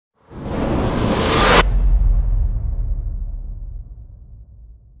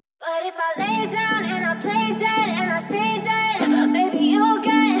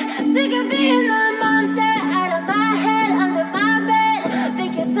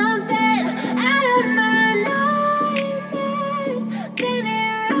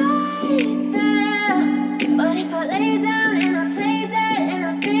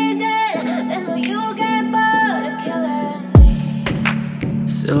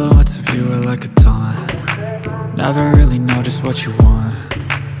Silhouettes of you are like a taunt. Never really know just what you want.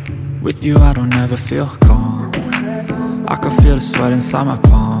 With you I don't ever feel calm. I can feel the sweat inside my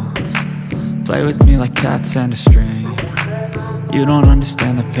palms. Play with me like cats and a string. You don't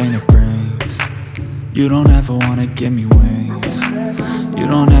understand the pain it brings. You don't ever wanna give me wings. You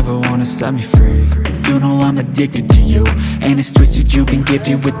don't ever wanna set me free. You know I'm addicted to you, and it's twisted, you've been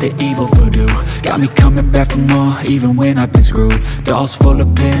gifted with the evil voodoo. Got me coming back for more, even when I've been screwed. Dolls full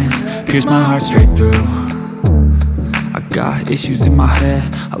of pins, pierce my heart straight through. I got issues in my head,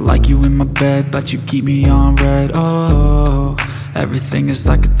 I like you in my bed, but you keep me on red. Oh, everything is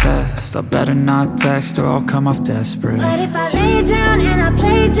like a test, I better not text or I'll come off desperate. But if I lay down and I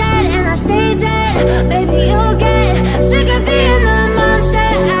play dead and I stay dead, baby you'll get sick of being the monster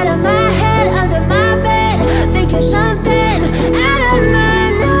out of my head, under my bed, think you're something out of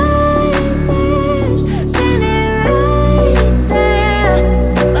my nightmares, standing right there.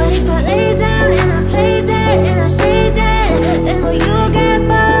 But if I lay down and I play dead and I stay dead, then will you get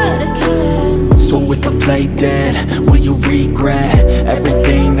bored of killing? So if I play dead, will you regret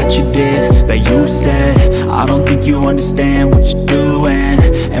everything that you did, that you said? I don't think you understand what you're doing,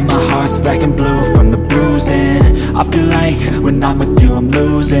 and my heart's black and blue from the bruising. I feel like when I'm with you I'm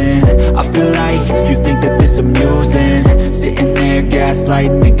losing. I feel like you think that this amusing, sitting there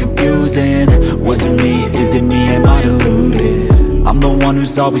gaslighting and confusing. Was it me? Is it me? Am I deluded? I'm the one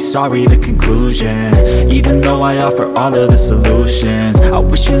who's always sorry, the conclusion, even though I offer all of the solutions. I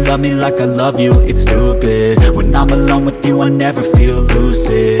wish you loved me like I love you, it's stupid. When I'm alone with you I never feel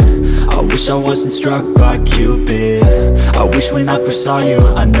lucid. I wish I wasn't struck by Cupid. I wish when I first saw you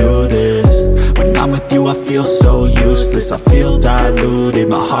I knew this. When I'm with you I feel so useless, I feel diluted,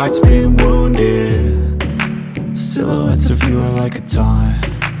 my heart's been wounded. Silhouettes of you are like a taunt.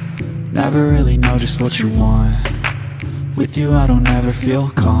 Never really know just what you want. With you I don't ever feel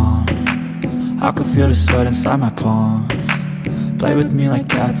calm. I can feel the sweat inside my palms. Play with me like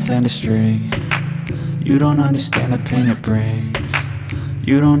cats and a string. You don't understand the pain it brings.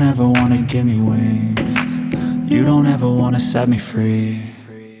 You don't ever wanna give me wings. You don't ever wanna set me free.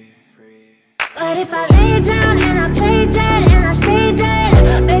 But if I lay down and I play dead and I stay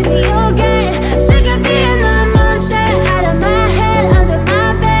dead, baby you'll get sick of being the monster out of my head, under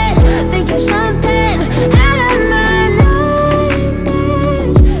my bed, think you're something out of my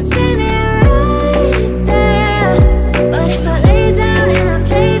nightmares, standing right there. But if I lay down and I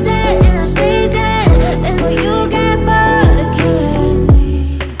play dead and I stay dead, then will you get bored of killing me?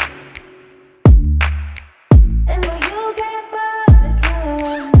 Then will you get bored of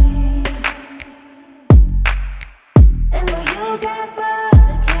killing me? And will you get bored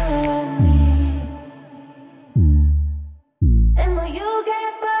of killing me? And will you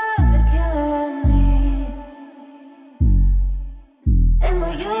get bored of killing me? And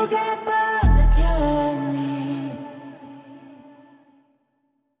will you get bored of killing me?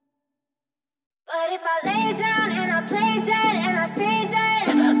 But if I lay down and I play dead and I stay dead,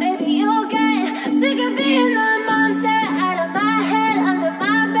 baby you'll get sick of being the monster out of my head, under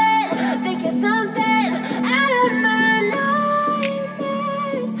my bed, think you're something out of my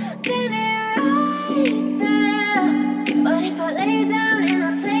nightmares, standing right there. But if I lay down and I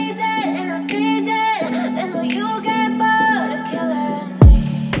play dead and I stay dead, then will you get bored of killing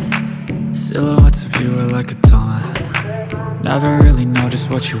me? Silhouettes of you are like a taunt. Never really know just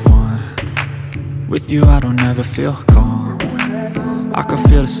what you want. With you I don't ever feel calm. I can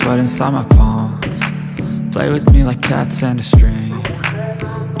feel the sweat inside my palms. Play with me like cats and a string.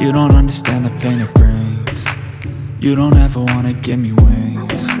 You don't understand the pain it brings. You don't ever wanna give me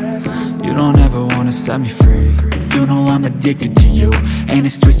wings. You don't ever wanna set me free. You know I'm addicted to you, and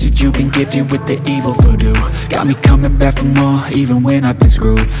it's twisted, you've been gifted with the evil voodoo. Got me coming back for more, even when I've been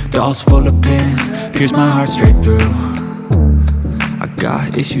screwed. Dolls full of pins, pierce my heart straight through. I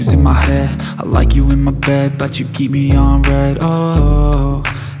got issues in my head, I like you in my bed, but you keep me on red. Oh,